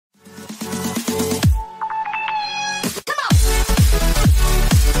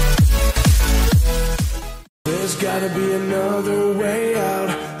gotta be another way out.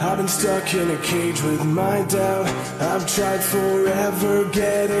 I've been stuck in a cage with my doubt. I've tried forever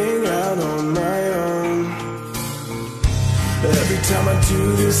getting out on my own. Every time I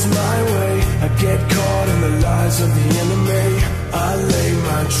do this my way, I get caught in the lies of the enemy. I lay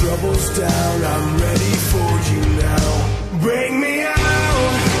my troubles down, I'm ready for you now. Bring me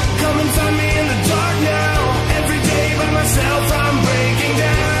out, come and find me in the dark now. Every day by myself I'm breaking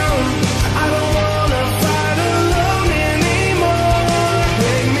down. I don't wanna fight alone anymore.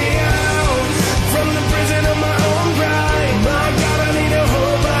 Bring me out from the prison of my own pride. My God, I need a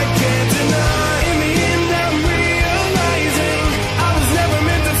hope I can't deny. In the end I'm realizing I was never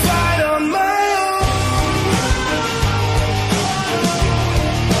meant to fight on my own.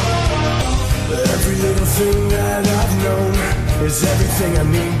 Every little thing that I've known is everything I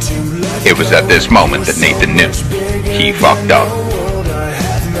need to let It was at this moment that Nathan knew he fucked up.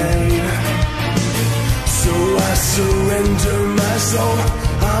 So I surrender my soul.